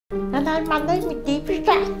Hi, my name is Deepa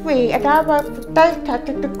Shastri, and I work for Stagetext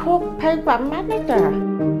as the course program manager.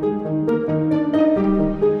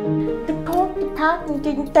 The course department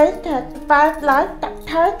in Stagetext provides live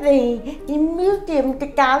subtitling in museums, the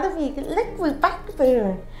galleries, and liquid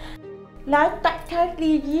background. Live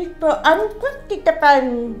subtitling is used for unscripted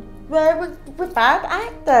events, where we provide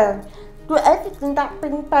actors to everything that's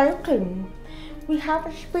been spoken. We have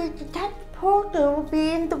a speech-to-text portal will be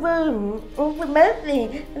in the room or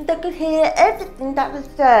remotely, and they could hear everything that was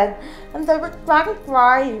said, and they would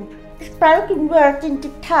transcribe the spoken words into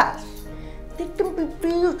text. This can be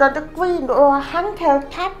viewed on a screen or a handheld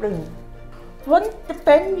tablet. Once the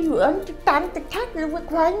venue understands the technical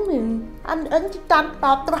requirements and understands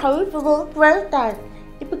about the overall process,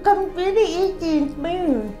 it becomes really easy and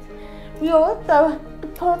smooth. We also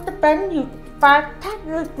support the venue to provide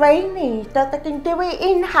technical training so they can do it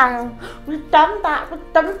in-house. We've done that with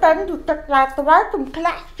some venues such as the Welcome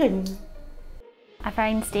Collection. I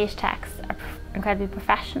find Stagetext are incredibly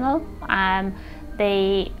professional.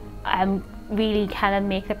 They really kind of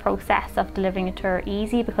make the process of delivering a tour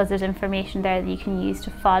easy because there's information there that you can use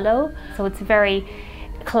to follow. So it's a very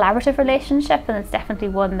collaborative relationship, and it's definitely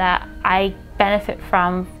one that I benefit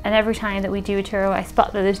from. And every time that we do a tour, I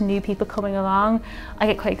spot that there's new people coming along, I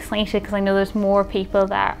get quite excited because I know there's more people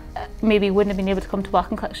that maybe wouldn't have been able to come to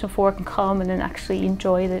Welcome Collection before can come and then actually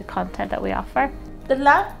enjoy the content that we offer. The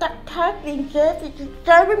live subtitling service is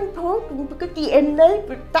so important because it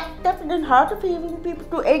enables that deaf and hard of hearing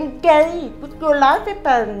people to engage with your live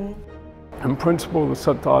event. In principle, the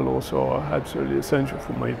subtitles are absolutely essential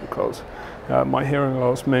for me because my hearing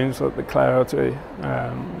loss means that the clarity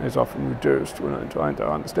is often reduced when I'm trying to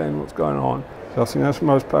understand what's going on. So I think that's the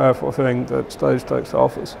most powerful thing that Stagetext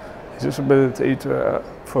offers, is this ability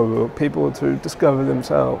for people to discover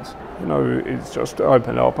themselves. You know, it's just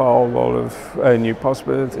opened up a whole lot of new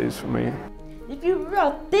possibilities for me. If you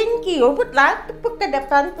are thinking or would like to book an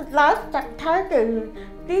event with live subtitles,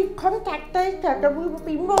 please contact us and we will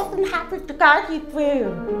be more than happy to guide you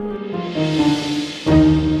through.